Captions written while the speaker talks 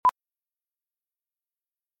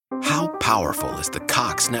How powerful is the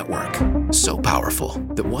Cox network? So powerful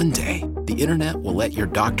that one day, the internet will let your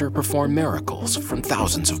doctor perform miracles from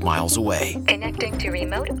thousands of miles away. Connecting to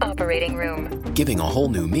remote operating room. Giving a whole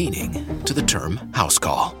new meaning to the term house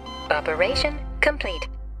call. Operation complete.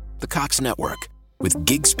 The Cox network. With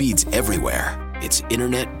gig speeds everywhere, it's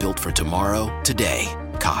internet built for tomorrow, today.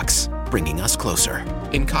 Cox, bringing us closer.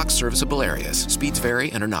 In Cox serviceable areas, speeds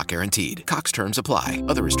vary and are not guaranteed. Cox terms apply.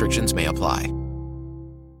 Other restrictions may apply.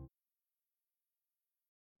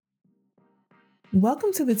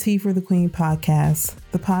 Welcome to the Tea for the Queen podcast,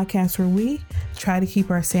 the podcast where we try to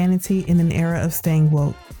keep our sanity in an era of staying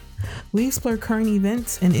woke. We explore current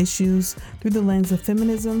events and issues through the lens of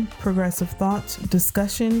feminism, progressive thought,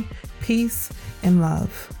 discussion, peace, and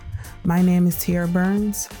love. My name is Tiara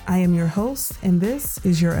Burns. I am your host, and this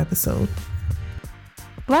is your episode.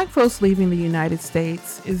 Black folks leaving the United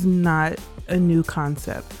States is not a new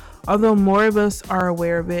concept, although more of us are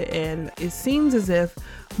aware of it, and it seems as if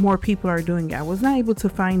more people are doing it. I was not able to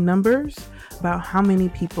find numbers about how many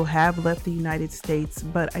people have left the United States,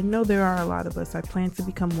 but I know there are a lot of us. I plan to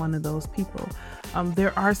become one of those people.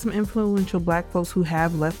 There are some influential Black folks who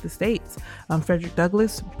have left the States. Frederick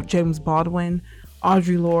Douglass, James Baldwin,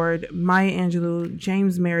 Audre Lorde, Maya Angelou,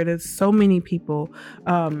 James Meredith, so many people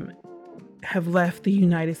have left the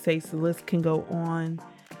United States. The list can go on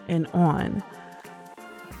and on.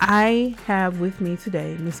 I have with me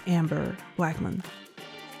today Miss Amber Blackmon.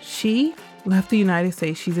 She left the United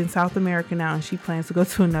States. She's in South America now, and she plans to go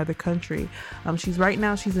to another country. She's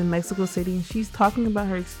in Mexico City, and she's talking about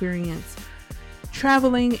her experience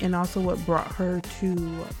traveling and also what brought her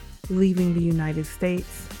to leaving the United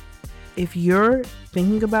States. If you're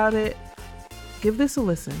thinking about it, give this a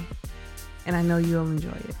listen, and I know you'll enjoy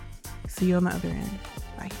it. See you on the other end.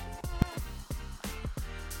 Bye.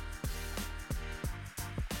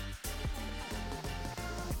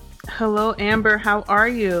 Hello, Amber. How are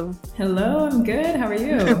you? Hello, I'm good. How are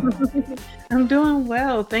you? I'm doing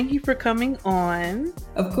well. Thank you for coming on.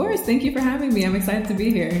 Of course. Thank you for having me. I'm excited to be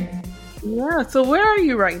here. Yeah. So where are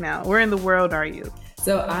you right now? Where in the world are you?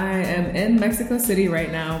 So I am in Mexico City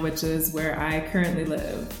right now, which is where I currently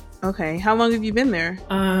live. Okay. How long have you been there?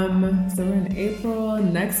 So we're in April.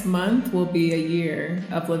 Next month will be a year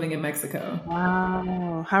of living in Mexico.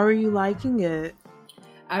 Wow. How are you liking it?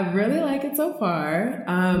 I really like it so far.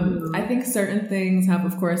 I think certain things have,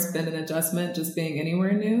 of course, been an adjustment just being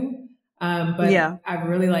anywhere new. But yeah. I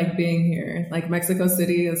really like being here. Like Mexico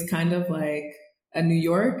City is kind of like a New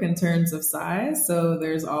York in terms of size. So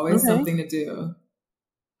there's always something to do.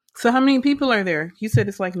 So how many people are there? You said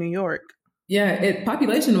it's like New York. Yeah,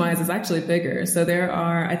 population wise is actually bigger. So there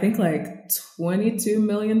are, I think, like 22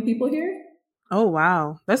 million people here. Oh,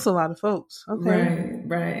 wow. That's a lot of folks. Okay.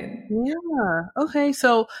 Right. Yeah. Okay.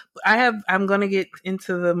 So I'm going to get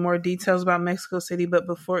into the more details about Mexico City, but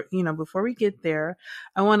before we get there,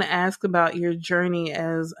 I want to ask about your journey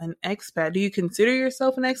as an expat. Do you consider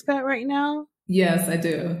yourself an expat right now? Yes, I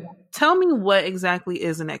do. Tell me, what exactly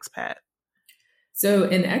is an expat? So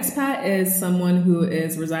an expat is someone who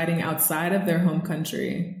is residing outside of their home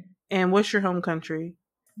country. And what's your home country?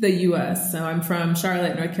 The U.S. So I'm from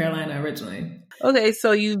Charlotte, North Carolina originally. Okay,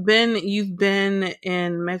 so you've been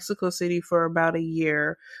in Mexico City for about a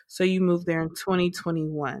year. So you moved there in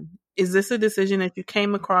 2021. Is this a decision that you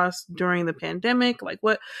came across during the pandemic? Like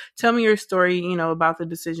what? Tell me your story, about the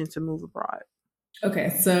decision to move abroad. Okay,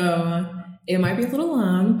 so it might be a little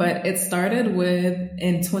long, but it started with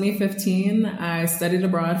in 2015, I studied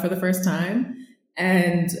abroad for the first time.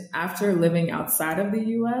 And after living outside of the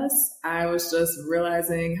US, I was just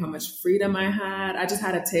realizing how much freedom I had. I just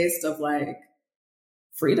had a taste of like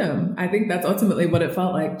freedom. I think that's ultimately what it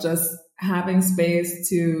felt like, just having space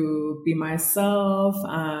to be myself,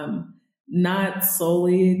 not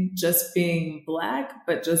solely just being Black,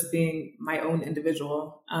 but just being my own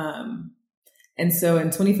individual. And so in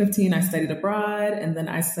 2015, I studied abroad, and then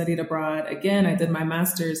I studied abroad again. I did my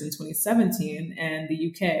master's in 2017 in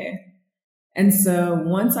the UK. And so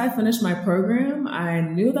once I finished my program, I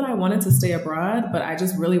knew that I wanted to stay abroad, but I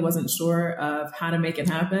just really wasn't sure of how to make it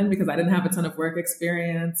happen because I didn't have a ton of work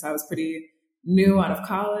experience. I was pretty new out of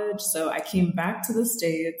college. So I came back to the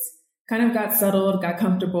States, kind of got settled, got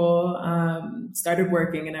comfortable, started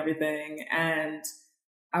working and everything. And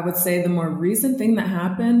I would say the more recent thing that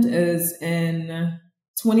happened is in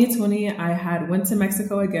 2020, I went to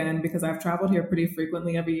Mexico again because I've traveled here pretty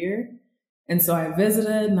frequently every year. And so I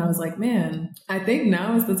visited and I was like, man, I think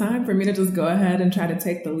now is the time for me to just go ahead and try to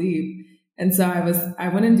take the leap. And so I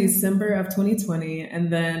went in December of 2020,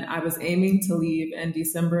 and then I was aiming to leave in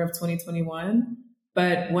December of 2021.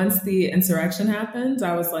 But once the insurrection happened,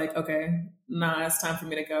 I was like, okay, nah, it's time for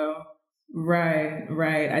me to go. Right,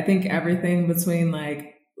 right. I think everything between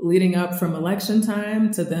like leading up from election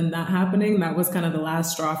time to then that happening, that was kind of the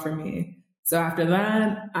last straw for me. So after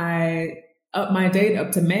that, I upped my date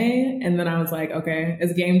up to May. And then I was like, okay,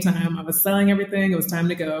 it's game time. I was selling everything. It was time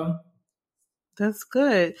to go. That's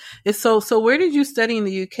good. It's so where did you study in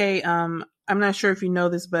the UK? I'm not sure if you know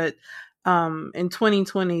this, but in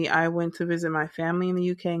 2020 I went to visit my family in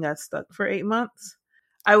the UK and got stuck for 8 months.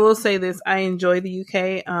 I will say this, I enjoy the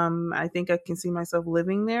UK. I think I can see myself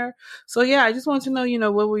living there. So yeah, I just wanted to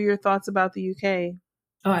know, what were your thoughts about the UK?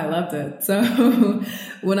 Oh, I loved it. So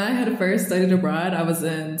when I had first studied abroad, I was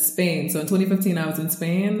in Spain. So in 2015, I was in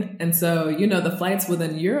Spain. And so, the flights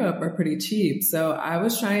within Europe are pretty cheap. So I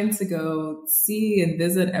was trying to go see and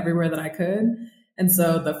visit everywhere that I could. And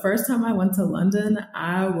so the first time I went to London,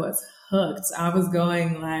 I was hooked. I was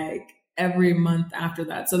going like every month after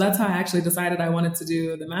that. So that's how I actually decided I wanted to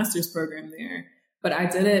do the master's program there. But I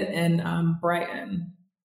did it in Brighton.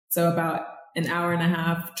 So about an hour and a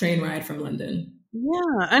half train ride from London.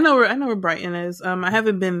 Yeah, I know where Brighton is. I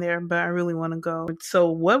haven't been there, but I really want to go.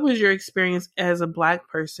 So what was your experience as a Black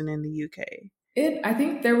person in the UK? I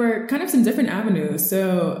think there were kind of some different avenues.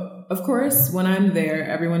 So, of course, when I'm there,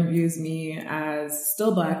 everyone views me as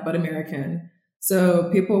still Black, but American.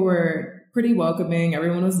 So people were pretty welcoming.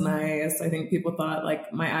 Everyone was nice. I think people thought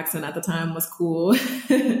like my accent at the time was cool. They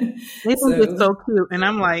think it's so cute. And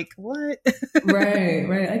I'm like, what? Right.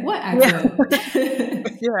 Like, what accent?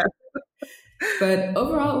 Yeah. But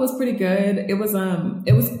overall, it was pretty good. It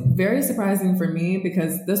was very surprising for me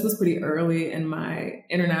because this was pretty early in my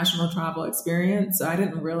international travel experience. So I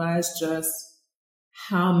didn't realize just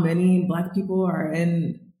how many Black people are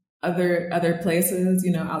in other places,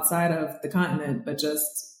 outside of the continent, but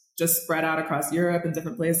just spread out across Europe and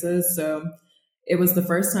different places. So it was the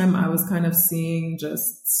first time I was kind of seeing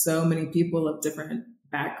just so many people of different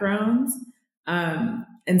backgrounds.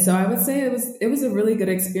 And so I would say it was a really good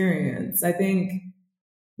experience. I think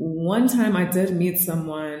one time I did meet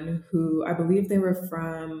someone who I believe they were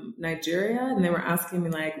from Nigeria, and they were asking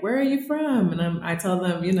me like, "Where are you from?" And I tell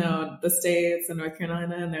them, the States and North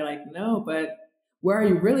Carolina, and they're like, "No, but where are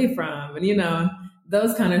you really from?" And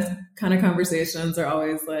those kind of conversations are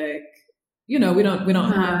always like, we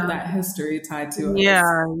don't have that history tied to us.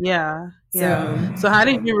 Yeah. So how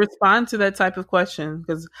did you respond to that type of question?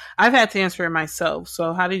 Because I've had to answer it myself.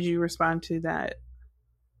 So how did you respond to that?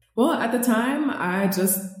 Well, at the time, I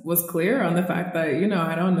just was clear on the fact that,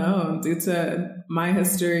 I don't know, due to my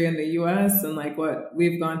history in the US and like what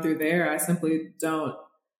we've gone through there, I simply don't.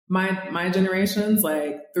 My generations,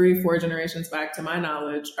 like 3-4 generations back to my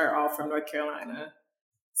knowledge, are all from North Carolina.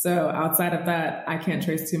 So outside of that, I can't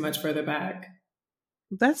trace too much further back.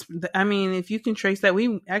 If you can trace that,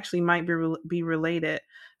 we actually might be related.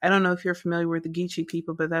 I don't know if you're familiar with the Geechee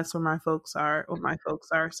people, but that's where my folks are,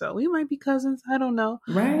 So we might be cousins. I don't know.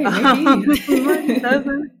 Right. Maybe. We might be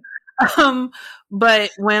cousins.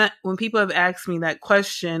 But when people have asked me that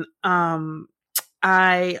question,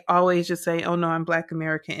 I always just say, "Oh no, I'm Black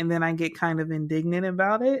American," and then I get kind of indignant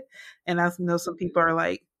about it. And I know some people are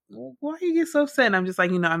like, "Why you get so upset?" And I'm just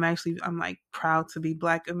like, I'm like proud to be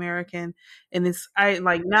Black American. And I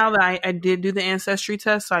like now that I did do the ancestry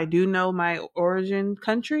test, so I do know my origin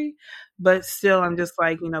country, but still I'm just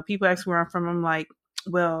like, people ask me where I'm from. I'm like,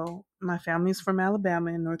 well, my family's from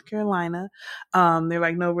Alabama and North Carolina. They're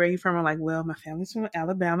like, "No, where are you from?" I'm like, well, my family's from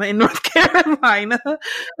Alabama and North Carolina.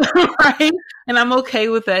 Right. And I'm okay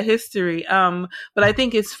with that history. But I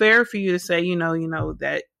think it's fair for you to say,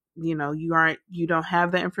 that you don't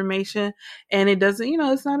have that information, and it doesn't,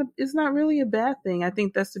 it's not really a bad thing. I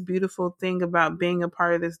think that's the beautiful thing about being a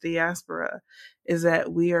part of this diaspora, is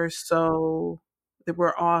that we're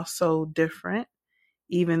all so different,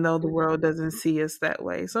 even though the world doesn't see us that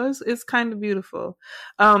way. So it's kind of beautiful.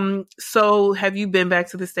 So have you been back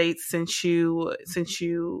to the States since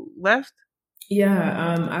you left?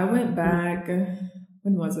 Yeah. I went back,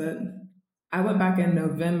 when was it? I went back in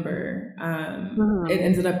November. It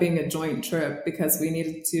ended up being a joint trip because we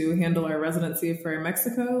needed to handle our residency for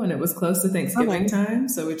Mexico, and it was close to Thanksgiving time.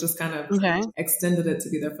 So we just kind of extended it to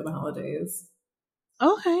be there for the holidays.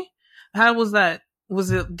 Okay. How was that?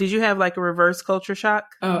 Did you have like a reverse culture shock?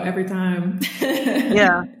 Oh, every time.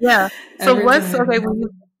 Yeah. So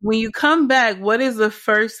when you come back, what is the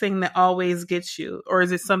first thing that always gets you? Or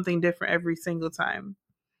is it something different every single time?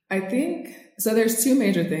 I think, so there's two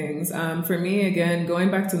major things. For me, again,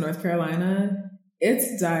 going back to North Carolina,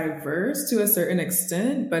 it's diverse to a certain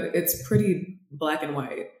extent, but it's pretty black and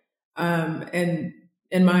white. And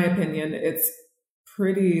in my opinion,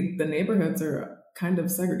 the neighborhoods are kind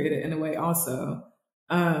of segregated in a way also.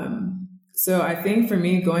 So I think for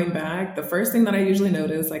me going back, the first thing that I usually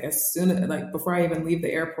notice, like as soon as, like before I even leave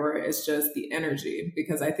the airport, is just the energy.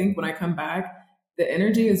 Because I think when I come back, the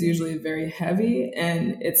energy is usually very heavy.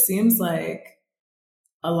 And it seems like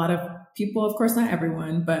a lot of people, of course, not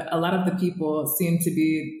everyone, but a lot of the people seem to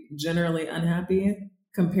be generally unhappy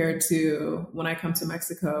compared to when I come to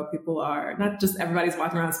Mexico. People are not just everybody's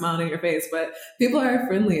walking around smiling in your face, but people are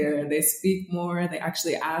friendlier. They speak more. They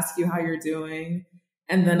actually ask you how you're doing.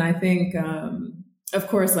 And then I think, of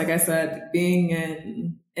course, like I said,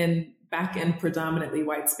 being in back in predominantly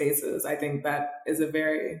white spaces, I think that is a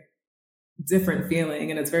very different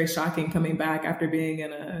feeling. And it's very shocking coming back after being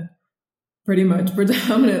in a pretty much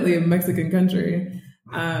predominantly a Mexican country,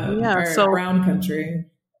 or brown country.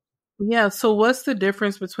 Yeah. So what's the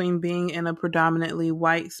difference between being in a predominantly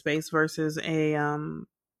white space versus a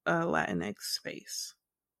Latinx space?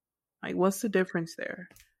 Like, what's the difference there?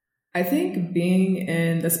 I think being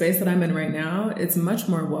in the space that I'm in right now, it's much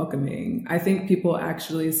more welcoming. I think people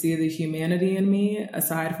actually see the humanity in me,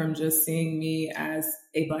 aside from just seeing me as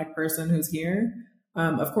a Black person who's here.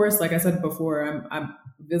 Of course, like I said before, I'm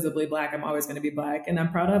visibly Black. I'm always going to be Black, and I'm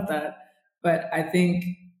proud of that. But I think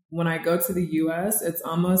when I go to the US, it's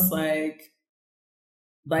almost like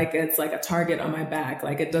it's like a target on my back.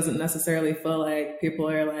 Like it doesn't necessarily feel like people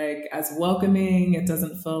are like as welcoming. It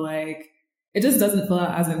just doesn't feel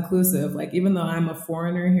as inclusive. Like even though I'm a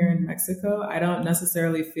foreigner here in Mexico, I don't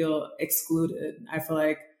necessarily feel excluded. I feel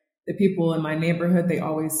like the people in my neighborhood, they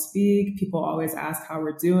always speak. People always ask how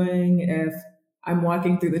we're doing. If I'm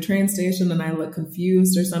walking through the train station and I look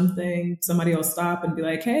confused or something, somebody will stop and be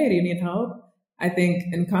like, hey, do you need help? I think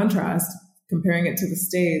in contrast, comparing it to the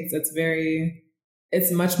States,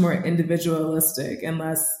 it's much more individualistic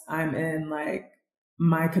unless I'm in like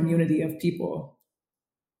my community of people.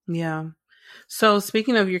 Yeah. So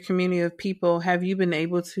speaking of your community of people, have you been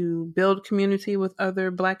able to build community with other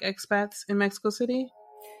Black expats in Mexico City?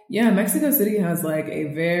 Yeah, Mexico City has like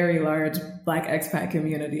a very large Black expat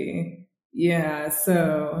community. Yeah,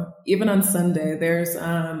 so even on Sunday, there's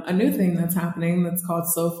a new thing that's happening that's called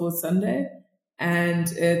Soul Food Sunday.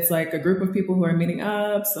 And it's like a group of people who are meeting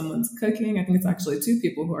up, someone's cooking. I think it's actually two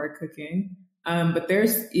people who are cooking. But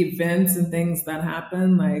there's events and things that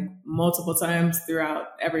happen like multiple times throughout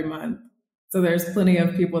every month. So there's plenty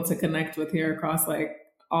of people to connect with here across like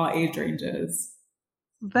all age ranges.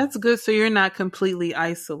 That's good. So you're not completely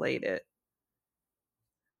isolated.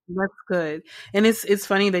 That's good. And it's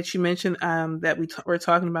funny that you mentioned that we're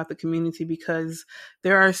talking about the community, because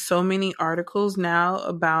there are so many articles now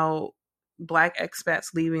about Black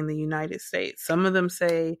expats leaving the United States. Some of them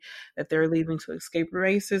say that they're leaving to escape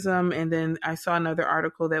racism. And then I saw another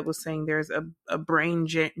article that was saying there's a brain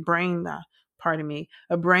drain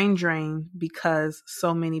because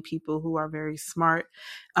so many people who are very smart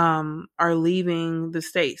are leaving the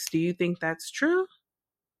States. Do you think that's true?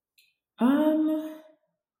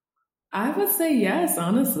 I would say yes,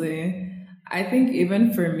 honestly. I think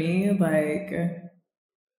even for me, like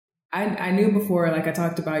I knew before, like I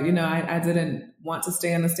talked about, I didn't want to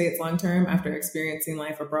stay in the States long term after experiencing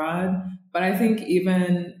life abroad. But I think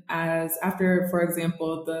even as after, for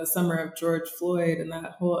example, the summer of George Floyd and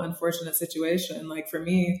that whole unfortunate situation, like for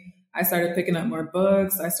me, I started picking up more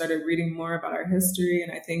books. I started reading more about our history.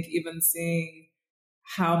 And I think even seeing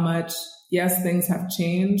how much, yes, things have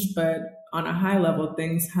changed, but on a high level,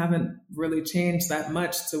 things haven't really changed that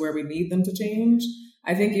much to where we need them to change.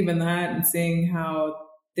 I think even that, and seeing how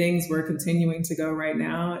things were continuing to go right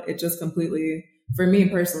now, it just completely, for me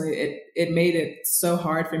personally, it made it so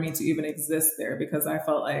hard for me to even exist there, because I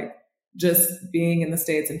felt like just being in the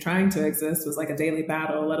States and trying to exist was like a daily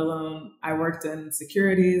battle, let alone I worked in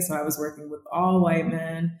security. So I was working with all white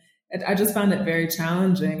men. I just found it very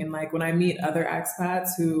challenging. And like when I meet other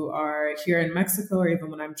expats who are here in Mexico, or even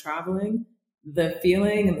when I'm traveling, the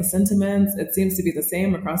feeling and the sentiments, it seems to be the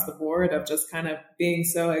same across the board, of just kind of being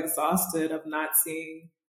so exhausted of not seeing,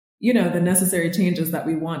 the necessary changes that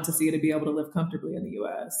we want to see to be able to live comfortably in the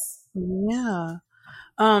US. Yeah.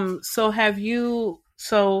 So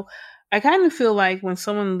I kind of feel like when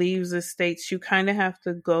someone leaves the States, you kind of have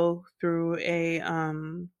to go through a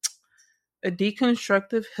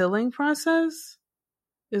deconstructive healing process.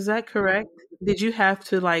 Is that correct? Did you have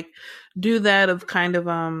to like do that of kind of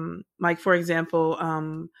like, for example,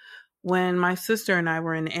 when my sister and I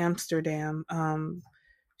were in Amsterdam,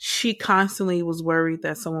 she constantly was worried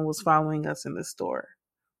that someone was following us in the store.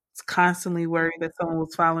 Constantly worried that someone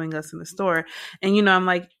was following us in the store. And, I'm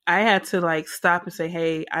like, I had to like stop and say,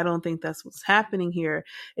 hey, I don't think that's what's happening here.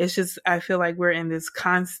 It's just, I feel like we're in this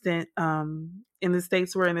constant, in the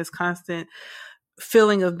States, we're in this constant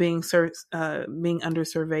feeling of being under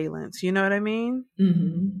surveillance. You know what I mean?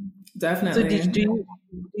 Mm-hmm. So Definitely. do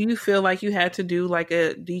you feel like you had to do like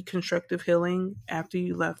a deconstructive healing after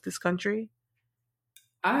you left this country?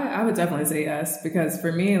 I would definitely say yes, because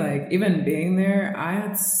for me, like even being there, I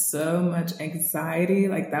had so much anxiety.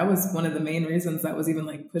 Like that was one of the main reasons that was even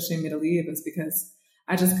like pushing me to leave, is because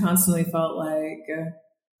I just constantly felt like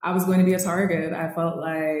I was going to be a target. I felt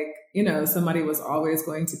like, somebody was always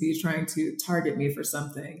going to be trying to target me for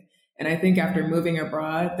something. And I think after moving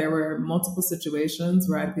abroad, there were multiple situations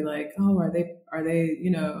where I'd be like, oh, are they,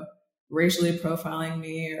 racially profiling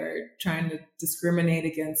me or trying to discriminate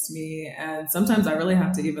against me. And sometimes I really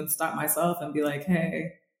have to even stop myself and be like,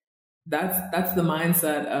 hey, that's the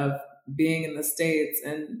mindset of being in the States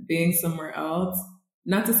and being somewhere else.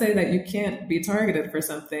 Not to say that you can't be targeted for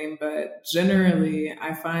something, but generally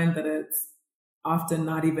I find that it's often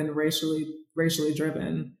not even racially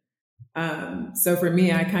driven. So for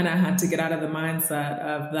me, I kind of had to get out of the mindset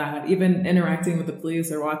of that. Even interacting with the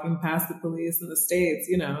police or walking past the police in the States,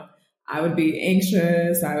 I would be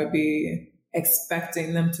anxious. I would be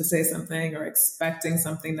expecting them to say something or expecting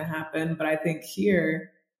something to happen. But I think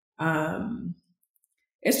here, um,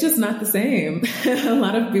 it's just not the same. A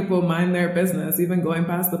lot of people mind their business, even going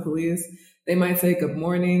past the police. They might say good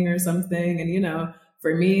morning or something. And,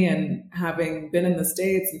 for me and having been in the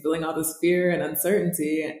States and feeling all this fear and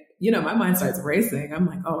uncertainty, my mind starts racing. I'm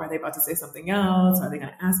like, oh, are they about to say something else? Are they going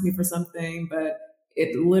to ask me for something? But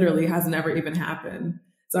it literally has never even happened.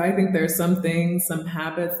 So I think there's some things, some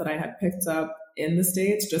habits that I had picked up in the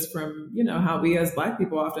States just from, how we as Black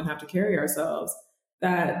people often have to carry ourselves,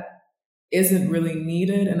 that isn't really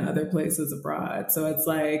needed in other places abroad. So it's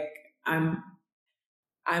like I'm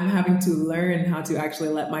having to learn how to actually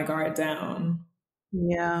let my guard down.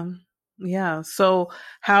 Yeah. Yeah. So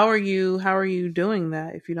how are you doing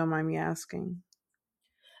that, if you don't mind me asking?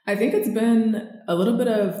 I think it's been a little bit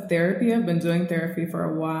of therapy. I've been doing therapy for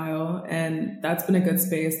a while, and that's been a good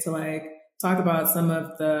space to like talk about some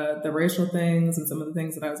of the racial things and some of the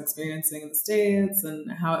things that I was experiencing in the States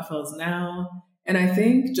and how it feels now. And I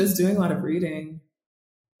think just doing a lot of reading,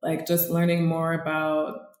 like just learning more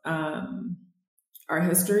about our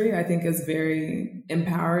history, I think is very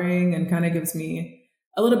empowering and kind of gives me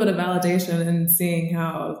a little bit of validation in seeing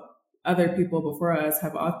how other people before us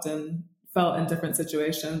have often felt in different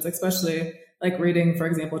situations, especially like reading, for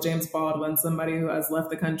example, James Baldwin, somebody who has left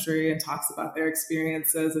the country and talks about their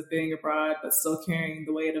experiences of being abroad, but still carrying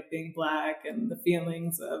the weight of being Black and the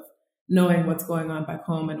feelings of knowing what's going on back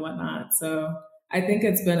home and whatnot. So I think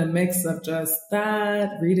it's been a mix of just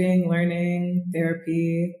that, reading, learning,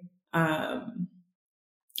 therapy, um,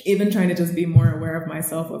 even trying to just be more aware of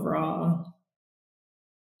myself overall.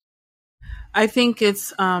 I think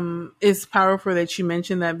it's powerful that you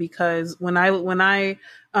mentioned that, because when I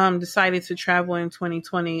decided to travel in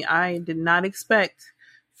 2020, I did not expect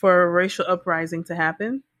for a racial uprising to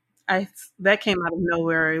happen. I That came out of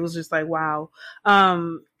nowhere. It was just like, wow.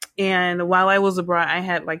 And while I was abroad, I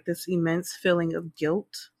had like this immense feeling of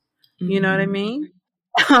guilt. You know what I Mm-hmm. mean?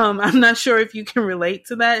 I'm not sure if you can relate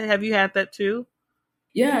to that. Have you had that too?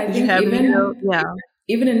 Yeah, I Did you think have any guilt? Yeah.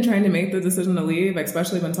 even in trying to make the decision to leave,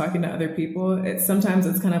 especially when talking to other people, it's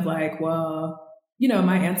kind of like, well,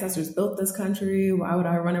 my ancestors built this country. Why would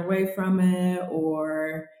I run away from it?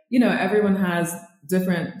 Or, everyone has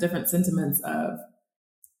different sentiments of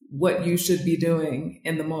what you should be doing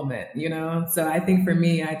in the moment. So I think for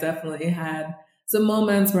me, I definitely had some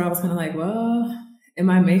moments where I was kind of like, well, am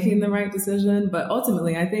I making the right decision? But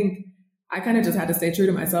ultimately, I think I kind of just had to stay true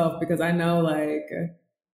to myself, because I know like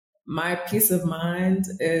my peace of mind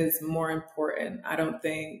is more important. I don't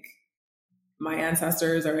think my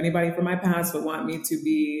ancestors or anybody from my past would want me to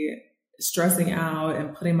be stressing out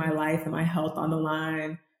and putting my life and my health on the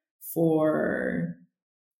line for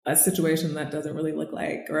a situation that doesn't really look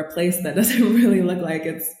like, or a place that doesn't really look like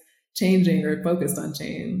it's changing or focused on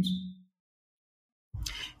change.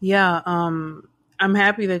 Yeah, I'm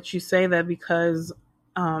happy that you say that, because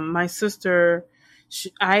my sister,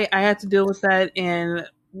 I had to deal with that, and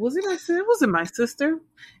was it my sister? It wasn't my sister.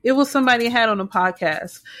 It was somebody I had on a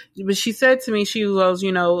podcast. But she said to me, she goes,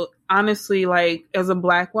 honestly, like as a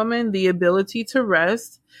Black woman, the ability to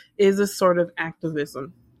rest is a sort of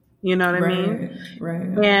activism. You know what I mean? Right,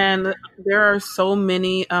 right. And there are so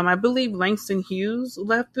many. I believe Langston Hughes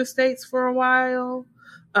left the States for a while.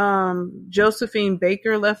 Josephine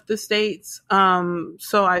Baker left the States.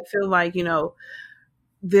 So I feel like,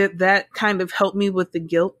 that kind of helped me with the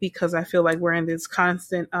guilt, because I feel like we're in this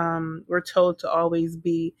constant, we're told to always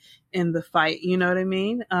be in the fight. You know what I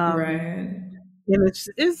mean? Right. And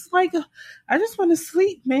it's like I just want to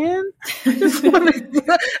sleep, man. I just want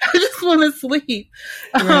to I just want to sleep.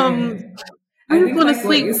 Right. I I just think want to like what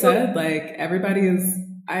sleep. you said, like everybody is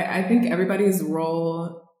I think everybody's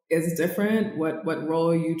role is different. What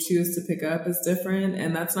role you choose to pick up is different.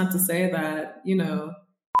 And that's not to say that,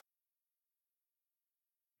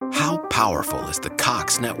 How powerful is the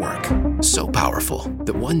Cox network? So powerful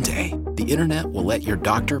that one day the internet will let your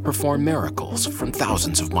doctor perform miracles from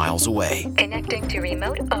thousands of miles away, Connecting to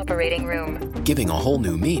remote operating room. giving a whole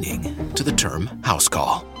new meaning to the term house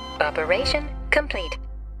call. Operation complete.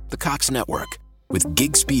 The Cox network, with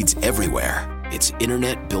gig speeds everywhere, it's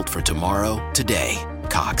internet built for tomorrow, today.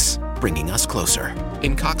 Cox, bringing us closer.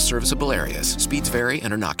 In Cox serviceable areas, speeds vary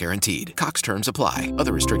and are not guaranteed. Cox terms apply.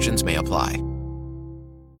 Other restrictions may apply.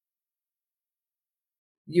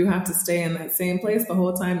 you have to stay in that same place the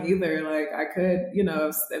whole time either. Like I could,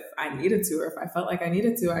 if I needed to, or if I felt like I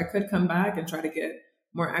needed to, I could come back and try to get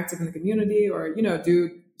more active in the community or,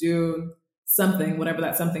 do something, whatever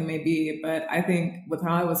that something may be. But I think with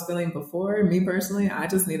how I was feeling before, me personally, I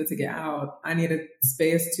just needed to get out. I needed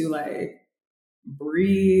space to like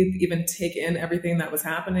breathe, even take in everything that was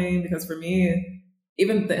happening. Because for me,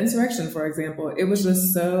 even the insurrection, for example, it was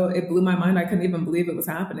just it blew my mind. I couldn't even believe it was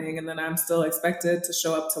happening. And then I'm still expected to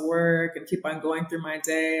show up to work and keep on going through my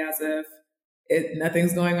day as if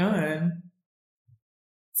nothing's going on.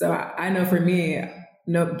 So I know for me,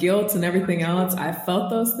 no guilt and everything else, I felt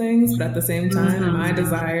those things, but at the same time, my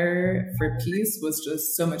desire for peace was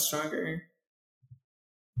just so much stronger.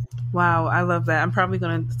 Wow, I love that. I'm probably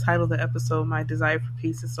going to title the episode "My Desire for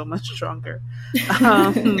Peace is So Much Stronger."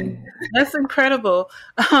 That's incredible.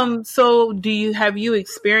 So, have you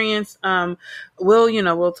experienced?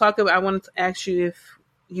 We'll talk about. I wanted to ask you if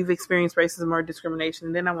you've experienced racism or discrimination,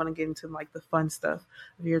 and then I want to get into like the fun stuff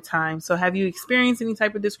of your time. So, have you experienced any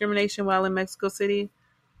type of discrimination while in Mexico City?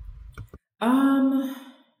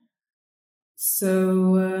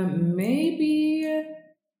 So maybe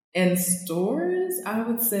in stores, I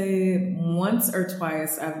would say once or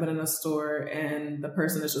twice I've been in a store and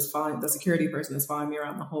the security person is following me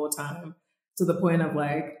around the whole time, to the point of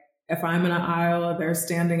like, if I'm in an aisle, they're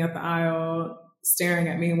standing at the aisle, staring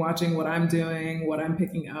at me, watching what I'm doing, what I'm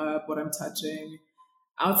picking up, what I'm touching.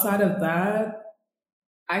 Outside of that,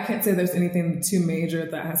 I can't say there's anything too major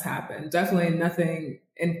that has happened. Definitely nothing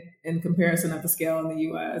in comparison of the scale in the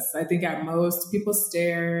US. I think at most people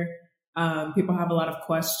stare, people have a lot of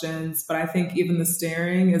questions, but I think even the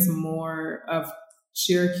staring is more of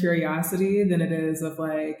sheer curiosity than it is of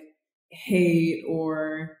like hate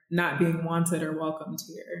or not being wanted or welcomed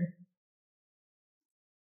here.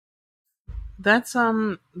 That's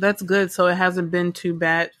good. So it hasn't been too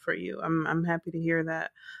bad for you. I'm happy to hear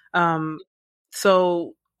that.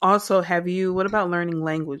 So also what about learning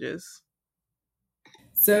languages?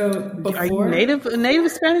 So Are you a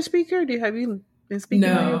native Spanish speaker? Have you been speaking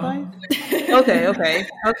all your life?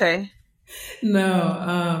 Okay.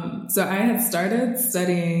 No. So I had started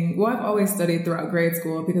studying. Well, I've always studied throughout grade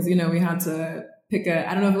school because, we had to pick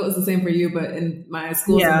I don't know if it was the same for you, but in my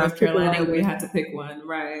schools in North Carolina, we had to pick one,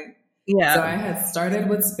 right? Yeah. So I had started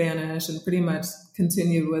with Spanish and pretty much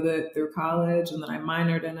continued with it through college. And then I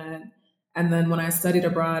minored in it. And then when I studied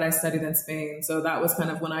abroad, I studied in Spain. So that was kind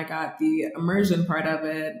of when I got the immersion part of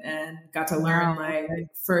it and got to learn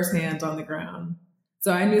firsthand on the ground.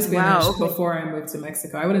 So I knew Spanish before I moved to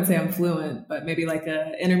Mexico. I wouldn't say I'm fluent, but maybe like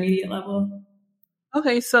a intermediate level.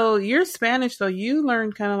 Okay, so your Spanish, though, you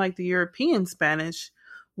learned kind of like the European Spanish.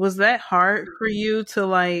 Was that hard for you to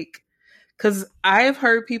like? Because I've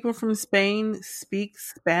heard people from Spain speak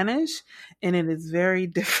Spanish, and it is very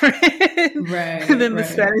different than the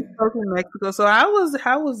Spanish spoken in Mexico. So how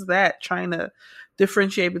was that trying to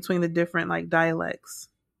differentiate between the different like dialects?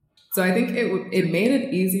 So I think it made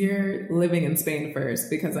it easier living in Spain first,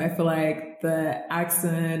 because I feel like the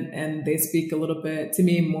accent and they speak a little bit to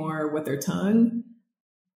me more with their tongue.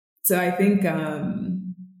 So I think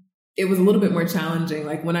it was a little bit more challenging.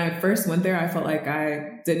 Like when I first went there, I felt like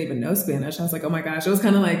I didn't even know Spanish. I was like, oh my gosh, it was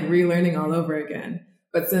kind of like relearning all over again.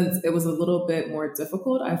 But since it was a little bit more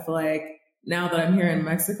difficult, I feel like now that I'm here in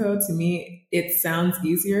Mexico, to me, it sounds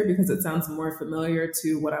easier because it sounds more familiar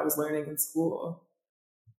to what I was learning in school.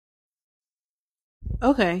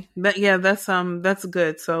 Okay. That's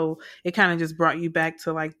good. So it kind of just brought you back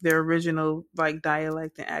to like the original like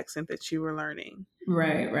dialect and accent that you were learning.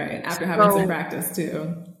 Right. After having some practice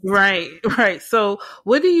too. Right. So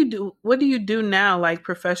what do you do now, like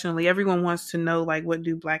professionally? Everyone wants to know like what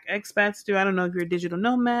do Black expats do? I don't know if you're a digital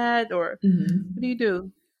nomad or what do you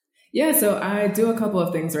do? Yeah, so I do a couple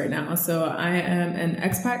of things right now. So I am an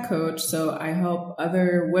expat coach. So I help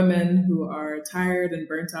other women who are tired and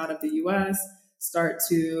burnt out of the US start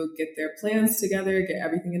to get their plans together, get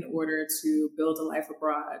everything in order to build a life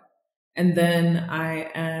abroad. And then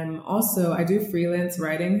I do freelance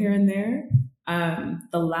writing here and there.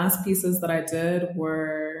 The last pieces that I did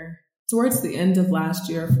were towards the end of last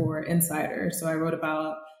year for Insider. So I wrote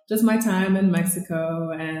about just my time in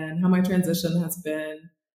Mexico and how my transition has been.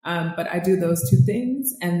 But I do those two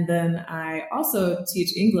things. And then I also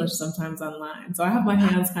teach English sometimes online. So I have my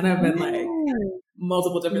hands kind of in like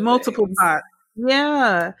multiple different things. Pots.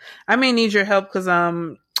 Yeah. I may need your help because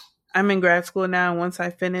I'm in grad school now. Once I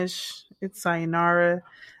finish, it's sayonara.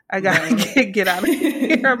 I gotta get out of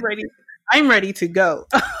here. I'm ready to go.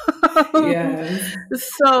 Yes.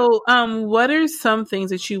 So, what are some things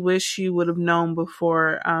that you wish you would have known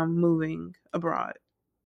before moving abroad?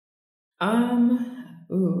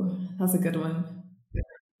 That's a good one.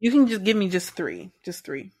 You can just give me just three. Just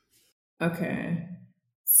three. Okay.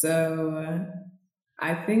 So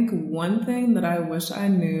I think one thing that I wish I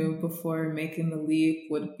knew before making the leap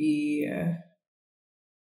would be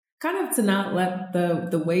kind of to not let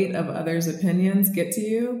the weight of others' opinions get to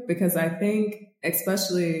you, because I think,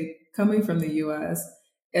 especially coming from the US,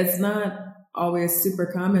 it's not always super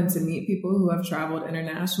common to meet people who have traveled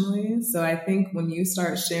internationally. So I think when you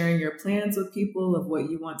start sharing your plans with people of what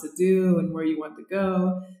you want to do and where you want to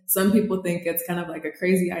go, some people think it's kind of like a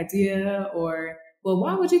crazy idea, or, well,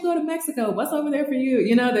 why would you go to Mexico? What's over there for you?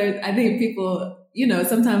 I think people,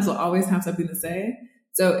 sometimes will always have something to say.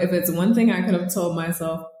 So if it's one thing I could have told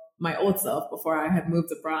myself, my old self, before I had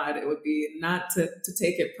moved abroad, it would be not to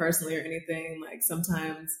take it personally or anything. Like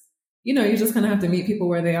sometimes, you just kind of have to meet people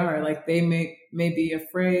where they are. Like they may be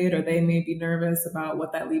afraid or they may be nervous about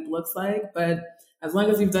what that leap looks like. But as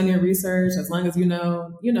long as you've done your research, as long as you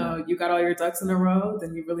got all your ducks in a row,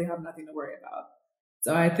 then you really have nothing to worry about.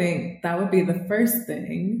 So I think that would be the first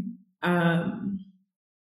thing.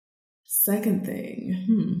 Second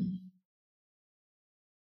thing,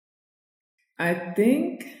 I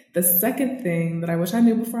think the second thing that I wish I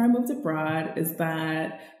knew before I moved abroad is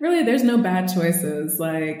that really there's no bad choices.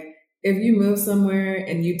 Like if you move somewhere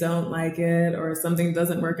and you don't like it or something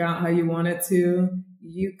doesn't work out how you want it to,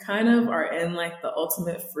 you kind of are in like the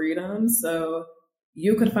ultimate freedom. So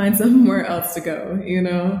you could find somewhere else to go, you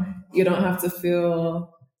don't have to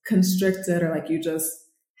feel constricted or like you just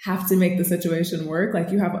have to make the situation work.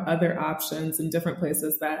 Like you have other options in different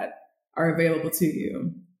places that are available to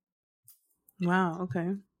you. Wow. Okay.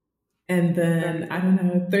 And then I don't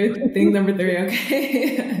know, thing number 3.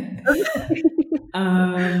 Okay.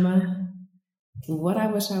 What I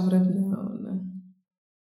wish I would have known.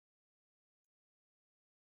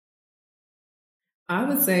 I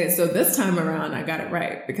would say, so this time around, I got it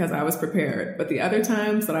right because I was prepared. But the other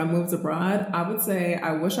times that I moved abroad, I would say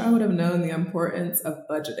I wish I would have known the importance of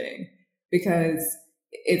budgeting, because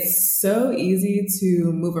it's so easy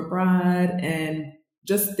to move abroad and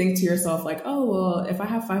just think to yourself like, oh, well, if I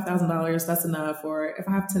have $5,000, that's enough. Or if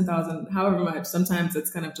I have 10,000, however much, sometimes it's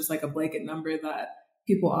kind of just like a blanket number that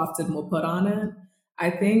people often will put on it. I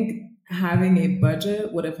think having a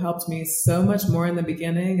budget would have helped me so much more in the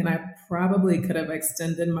beginning. And I probably could have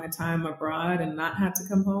extended my time abroad and not had to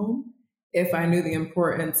come home if I knew the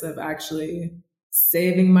importance of actually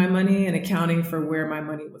saving my money and accounting for where my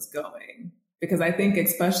money was going. Because I think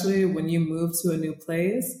especially when you move to a new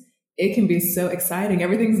place, it can be so exciting.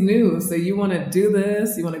 Everything's new. So you want to do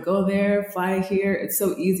this, you want to go there, fly here. It's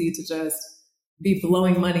so easy to just be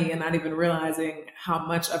blowing money and not even realizing how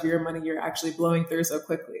much of your money you're actually blowing through so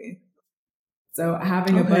quickly. So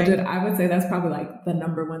having a budget, I would say that's probably like the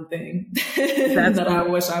number one thing that I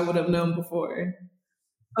wish I would have known before.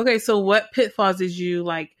 Okay. So what pitfalls did you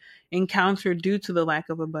encounter due to the lack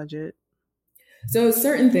of a budget? So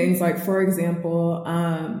certain things, like for example,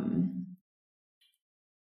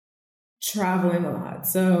 traveling a lot.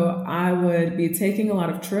 So I would be taking a lot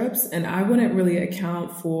of trips and I wouldn't really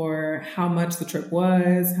account for how much the trip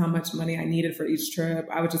was, how much money I needed for each trip.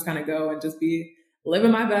 I would just kind of go and just be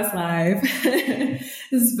living my best life,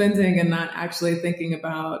 spending and not actually thinking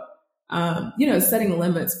about, setting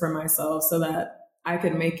limits for myself so that I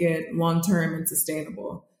could make it long-term and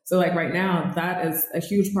sustainable. So like right now, that is a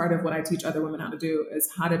huge part of what I teach other women how to do, is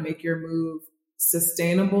how to make your move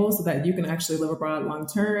sustainable so that you can actually live abroad long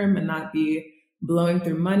term and not be blowing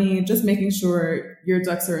through money, just making sure your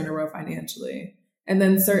ducks are in a row financially. And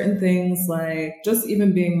then certain things like just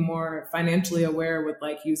even being more financially aware with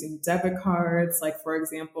like using debit cards. Like for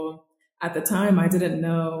example, at the time I didn't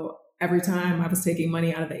know every time I was taking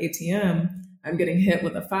money out of the ATM I'm getting hit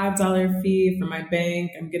with a $5 fee from my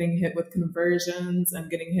bank. I'm getting hit with conversions. I'm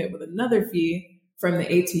getting hit with another fee from the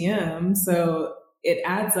ATM. So it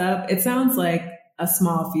adds up. It sounds like a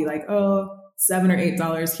small fee, like, oh, $7 or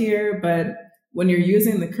 $8 here. But when you're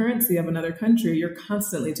using the currency of another country, you're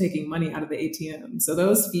constantly taking money out of the ATM. So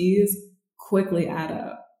those fees quickly add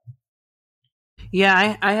up.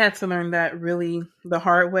 Yeah, I had to learn that really the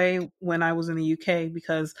hard way when I was in the UK,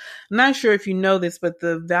 because I'm not sure if you know this, but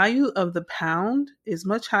the value of the pound is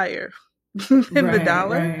much higher than the Right,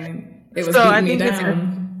 dollar. right. It was So I beating me think it's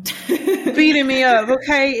down. beating me up.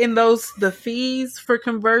 Okay. And the fees for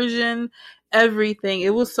conversion, everything.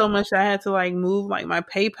 It was so much I had to like move like my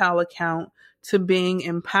PayPal account to being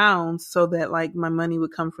in pounds so that like my money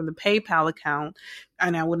would come from the PayPal account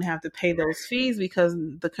and I wouldn't have to pay those fees because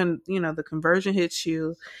the conversion hits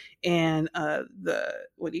you and the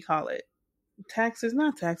what do you call it? Taxes,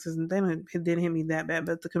 not taxes, and it didn't hit me that bad,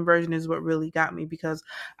 but the conversion is what really got me because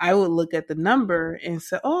I would look at the number and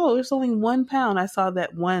say, oh, it's only £1. I saw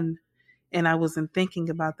that one and I wasn't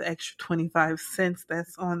thinking about the extra 25 cents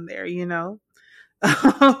that's on there,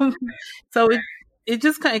 Um, so it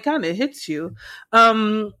just kind of hits you.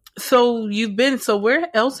 So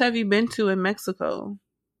where else have you been to in Mexico?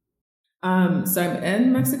 So I'm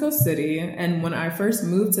in Mexico City, and when I first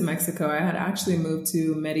moved to Mexico, I had actually moved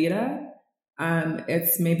to Merida.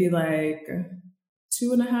 It's maybe like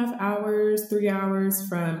 2.5 hours, 3 hours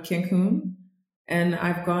from Cancun. And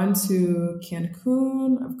I've gone to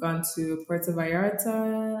Cancun, I've gone to Puerto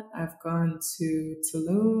Vallarta, I've gone to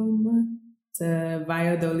Tulum, to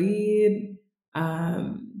Valladolid.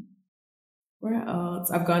 Where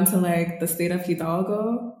else? I've gone to like the state of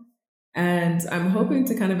Hidalgo, and I'm hoping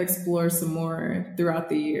to kind of explore some more throughout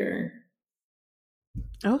the year.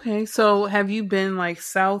 Okay, so have you been like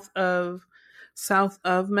south of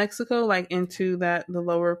Mexico, like into the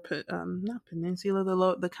lower not peninsula,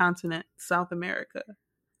 the continent, South America?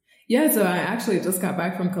 Yeah, so I actually just got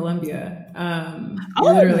back from Colombia,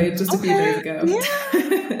 Oh, literally just a few days okay, ago.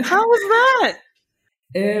 yeah. How was that?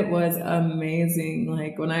 It was amazing.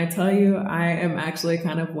 Like when I tell you, I am actually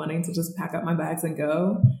kind of wanting to just pack up my bags and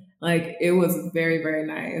go. Like it was very, very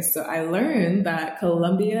nice. So I learned that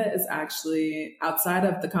Colombia is actually outside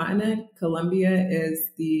of the continent. Colombia is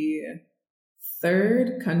the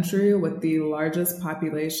third country with the largest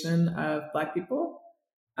population of Black people,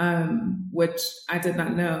 which I did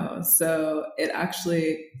not know. So it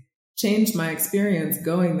actually changed my experience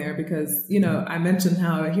going there because, I mentioned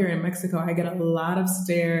how here in Mexico, I get a lot of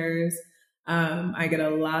stares. I get a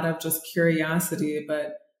lot of just curiosity,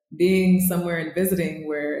 but being somewhere and visiting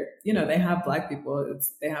where, they have Black people,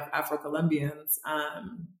 they have Afro-Colombians.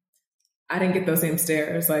 I didn't get those same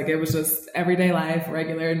stares. Like it was just everyday life,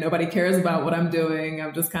 regular. Nobody cares about what I'm doing.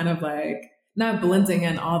 I'm just kind of like not blending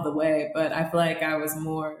in all the way, but I feel like I was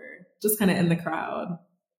more just kind of in the crowd.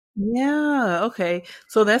 Yeah, okay.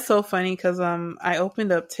 So that's so funny because I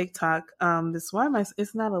opened up TikTok. This why am I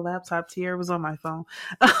it's not a laptop tier, it was on my phone.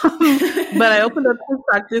 But I opened up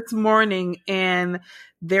TikTok this morning and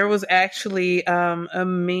there was actually a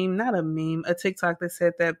meme, not a meme, a TikTok that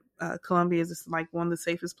said that Colombia is just like one of the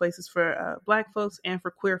safest places for Black folks and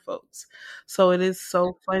for queer folks. So it is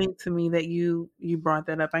so funny to me that you brought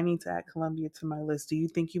that up. I need to add Colombia to my list. Do you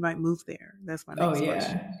think you might move there? That's my Oh next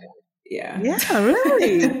question. yeah. Yeah. Yeah,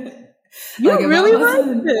 really? Like You if I really liked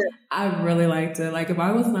wasn't, it. I really liked it. Like if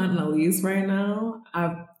I was not in a lease right now,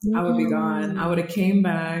 I would be gone. I Mm. would have came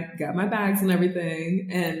back, got my bags and everything,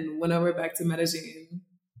 and went over back to Medellin.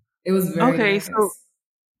 It was very Okay, so nice.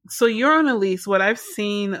 so you're on a lease. What I've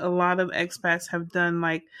seen a lot of expats have done,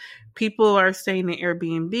 like people are staying in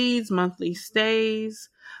Airbnbs, monthly stays.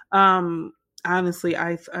 Um, Honestly,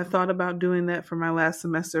 I thought about doing that for my last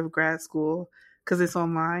semester of grad school because it's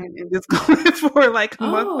online and just going for like a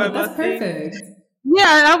month by Oh, that's month thing. perfect.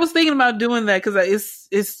 Yeah, I was thinking about doing that because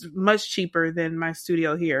it's much cheaper than my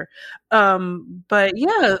studio here. But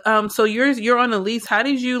yeah, so you're on a lease. How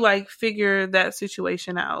did you like figure that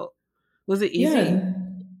situation out? Was it easy? Yeah,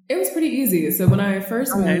 it was pretty easy. So when I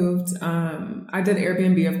first Okay. moved, I did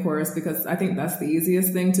Airbnb, of course, because I think that's the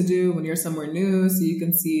easiest thing to do when you're somewhere new. So you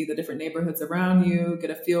can see the different neighborhoods around you, get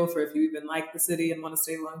a feel for if you even like the city and want to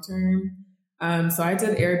stay long term. So I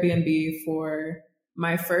did Airbnb for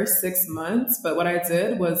my first 6 months. But what I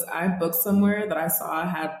did was I booked somewhere that I saw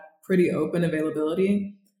had pretty open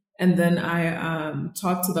availability. And then I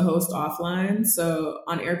talked to the host offline. So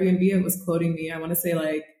on Airbnb, it was quoting me, I want to say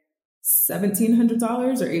like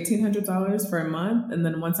 $1,700 or $1,800 for a month. And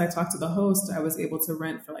then once I talked to the host, I was able to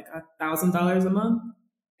rent for like $1,000 a month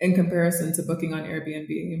in comparison to booking on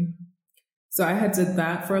Airbnb. So I had did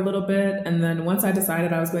that for a little bit. And then once I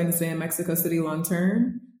decided I was going to stay in Mexico City long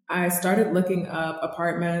term, I started looking up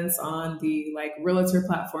apartments on the like realtor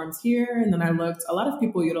platforms here. And then I looked, a lot of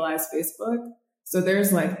people utilize Facebook. So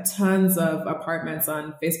there's like tons of apartments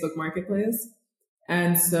on Facebook Marketplace.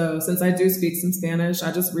 And so since I do speak some Spanish,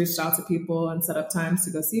 I just reached out to people and set up times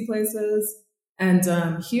to go see places. And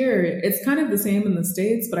here, it's kind of the same in the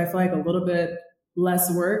States, but I feel like a little bit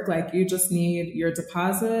less work. Like you just need your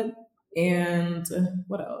deposit and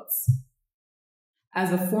what else?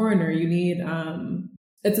 As a foreigner, you need,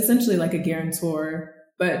 it's essentially like a guarantor,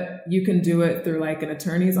 but you can do it through like an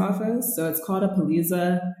attorney's office. So it's called a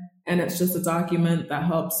poliza, and it's just a document that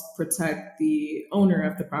helps protect the owner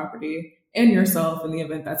of the property and yourself in the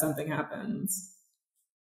event that something happens.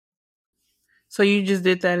 So you just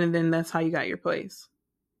did that, and then that's how you got your place.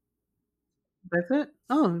 That's it?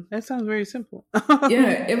 Oh, that sounds very simple.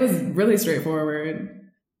 Yeah, it was really straightforward.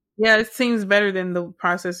 Yeah, it seems better than the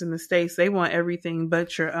process in the States. They want everything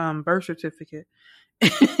but your birth certificate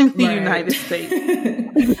in the United States.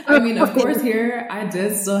 I mean, of course, here I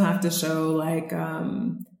did still have to show like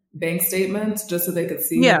bank statements just so they could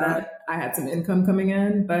see that I had some income coming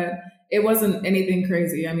in, but it wasn't anything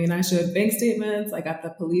crazy. I mean, I showed bank statements. I got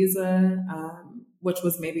the Poliza, which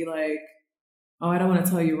was maybe like, I don't want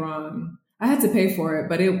to tell you wrong. I had to pay for it,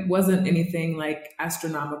 but it wasn't anything like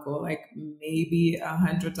astronomical, like maybe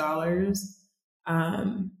 $100.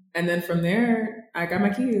 And then from there, I got my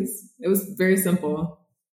keys. It was very simple.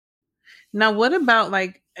 Now, what about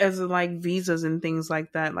like as like visas and things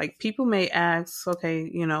like that? Like people may ask, okay,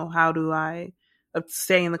 you know, how do I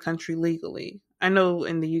stay in the country legally? I know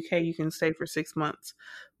in the UK you can stay for 6 months,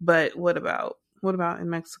 but what about in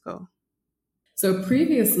Mexico? So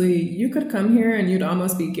previously, you could come here and you'd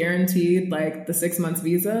almost be guaranteed like the 6 months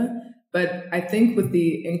visa. But I think with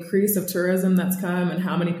the increase of tourism that's come and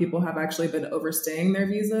how many people have actually been overstaying their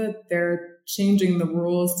visa, they're changing the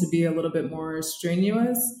rules to be a little bit more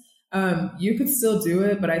strenuous. You could still do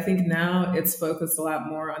it, but I think now it's focused a lot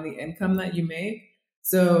more on the income that you make.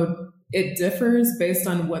 So it differs based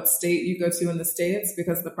on what state you go to in the States,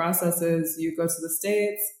 because the process is you go to the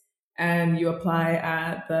States and you apply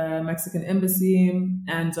at the Mexican embassy,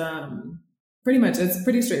 and pretty much it's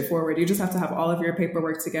pretty straightforward. You just have to have all of your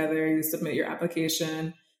paperwork together. You submit your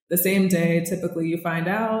application the same day. Typically you find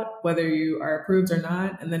out whether you are approved or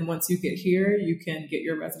not. And then once you get here, you can get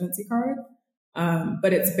your residency card.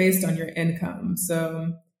 But it's based on your income.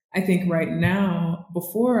 So I think right now,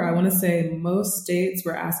 before, I want to say most states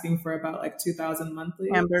were asking for about like 2,000 monthly.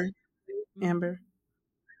 Amber,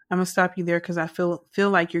 I'm gonna stop you there because I feel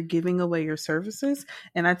like you're giving away your services.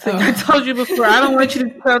 And I told you before, I don't want you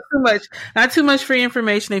to tell too much, not too much free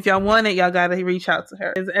information. If y'all want it, y'all gotta reach out to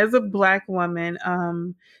her. As a Black woman,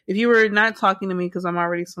 if you were not talking to me because I'm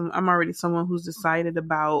already someone who's decided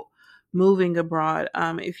about moving abroad,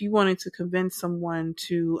 if you wanted to convince someone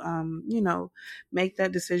to make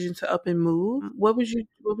that decision to up and move, what would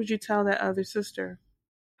you tell that other sister?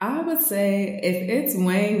 I would say if it's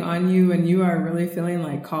weighing on you and you are really feeling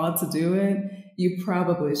like called to do it, you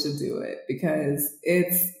probably should do it, because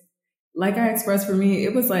it's like I expressed, for me,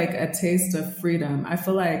 it was like a taste of freedom. I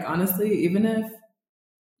feel like, honestly, even if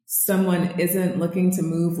someone isn't looking to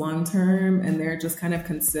move long term and they're just kind of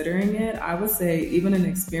considering it, I would say even an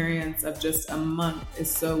experience of just a month is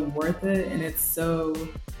so worth it, and it's so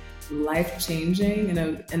life changing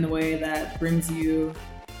in a way that brings you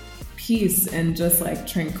peace and just like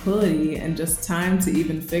tranquility and just time to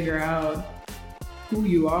even figure out who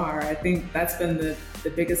you are. I think that's been the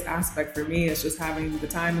biggest aspect for me, is just having the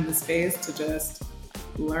time and the space to just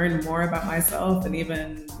learn more about myself and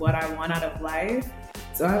even what I want out of life.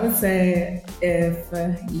 So I would say if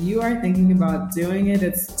you are thinking about doing it,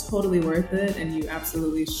 it's totally worth it, and you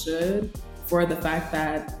absolutely should, for the fact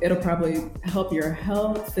that it'll probably help your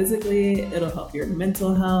health physically, it'll help your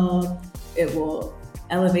mental health, it will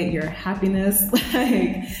elevate your happiness.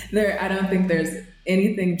 I don't think there's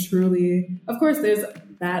anything truly, of course there's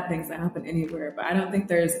bad things that happen anywhere, but I don't think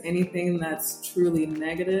there's anything that's truly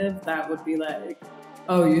negative that would be like,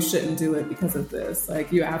 oh, you shouldn't do it because of this.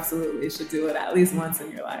 Like, you absolutely should do it at least once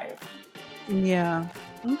in your life. Yeah.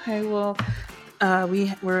 Okay. Well,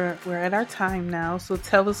 we're at our time now. So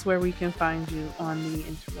tell us where we can find you on the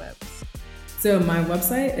interwebs. So my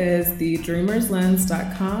website is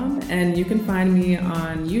thedreamerslens.com, and you can find me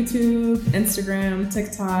on YouTube, Instagram,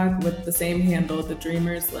 TikTok with the same handle, The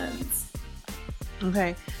Dreamer's Lens.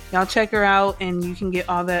 Okay. Y'all check her out, and you can get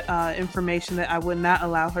all that information that I would not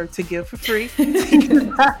allow her to give for free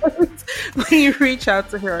when you reach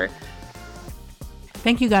out to her.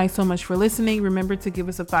 Thank you guys so much for listening. Remember to give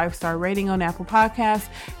us a 5-star rating on Apple Podcasts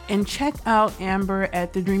and check out Amber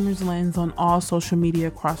at The Dreamer's Lens on all social media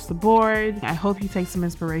across the board. I hope you take some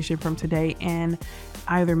inspiration from today and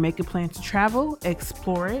either make a plan to travel,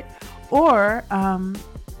 explore it, or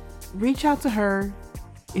reach out to her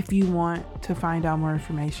if you want to find out more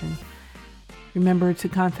information. Remember to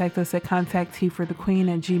contact us at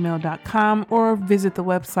contacttforthequeen@gmail.com or visit the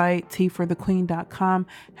website tforthequeen.com.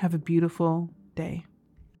 Have a beautiful day.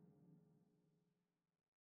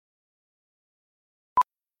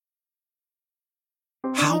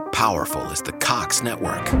 How powerful is the Cox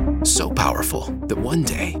network? So powerful that one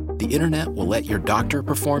day the internet will let your doctor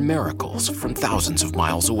perform miracles from thousands of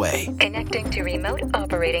miles away. Connecting to remote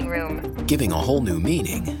operating room. Giving a whole new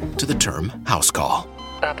meaning to the term house call.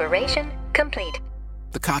 Operation complete.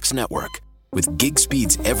 The Cox network. With gig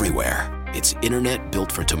speeds everywhere, it's internet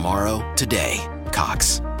built for tomorrow, today.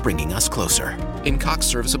 Cox, bringing us closer. In Cox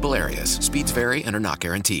serviceable areas, speeds vary and are not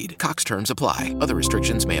guaranteed. Cox terms apply. Other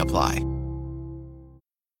restrictions may apply.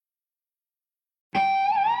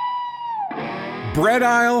 Bread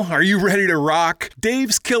aisle, are you ready to rock?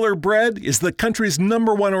 Dave's Killer Bread is the country's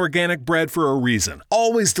 #1 organic bread for a reason.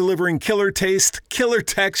 Always delivering killer taste, killer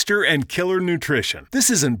texture, and killer nutrition. This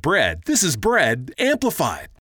isn't bread. This is bread amplified.